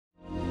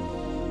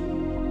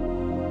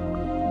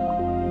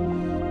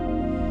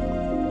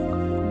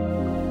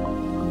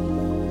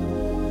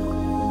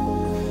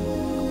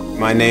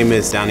My name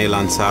is Daniel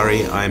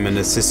Ansari. I'm an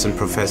assistant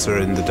professor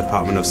in the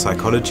Department of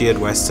Psychology at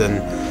Western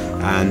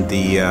and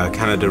the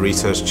Canada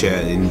Research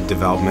Chair in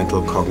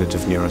Developmental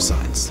Cognitive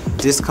Neuroscience.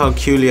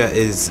 Dyscalculia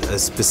is a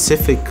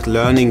specific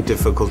learning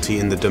difficulty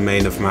in the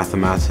domain of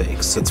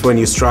mathematics. It's when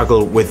you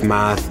struggle with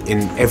math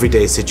in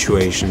everyday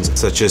situations,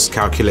 such as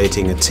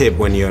calculating a tip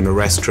when you're in a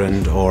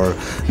restaurant or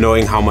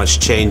knowing how much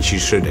change you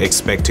should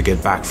expect to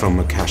get back from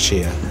a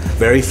cashier.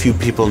 Very few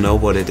people know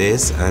what it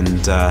is,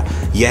 and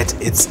yet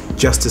it's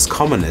just as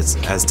common as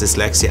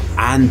dyslexia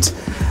and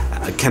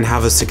can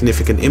have a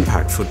significant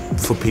impact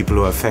for people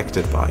who are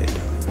affected by it.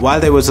 While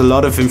there was a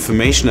lot of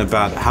information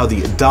about how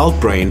the adult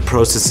brain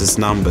processes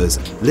numbers,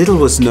 little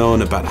was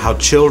known about how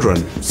children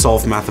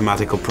solve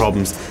mathematical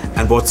problems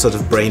and what sort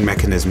of brain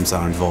mechanisms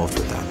are involved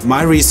with that.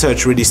 My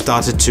research really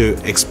started to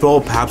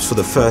explore, perhaps for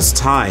the first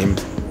time,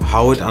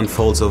 how it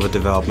unfolds over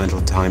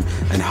developmental time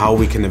and how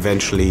we can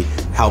eventually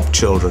help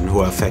children who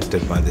are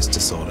affected by this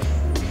disorder.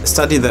 A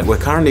study that we're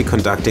currently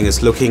conducting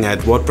is looking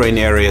at what brain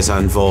areas are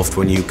involved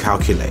when you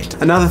calculate.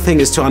 Another thing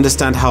is to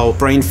understand how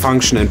brain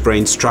function and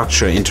brain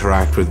structure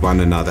interact with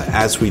one another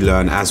as we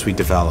learn, as we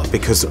develop,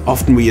 because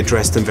often we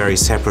address them very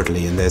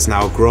separately, and there's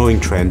now a growing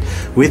trend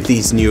with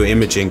these new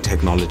imaging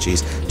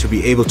technologies to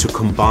be able to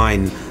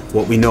combine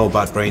what we know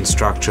about brain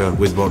structure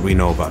with what we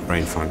know about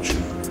brain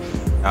function.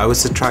 I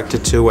was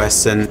attracted to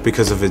Western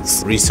because of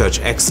its research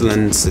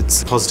excellence,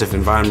 its positive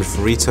environment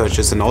for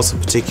researchers, and also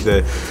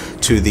particular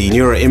to the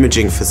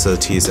neuroimaging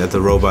facilities at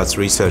the Robarts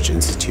Research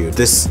Institute.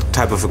 This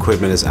type of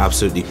equipment is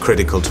absolutely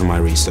critical to my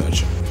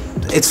research.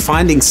 It's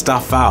finding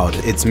stuff out,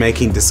 it's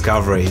making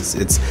discoveries,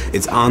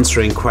 it's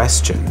answering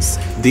questions.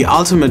 The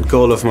ultimate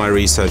goal of my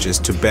research is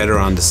to better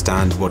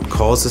understand what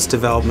causes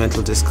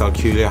developmental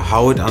dyscalculia,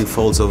 how it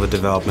unfolds over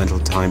developmental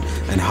time,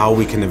 and how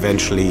we can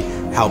eventually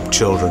help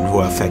children who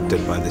are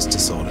affected by this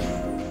disorder.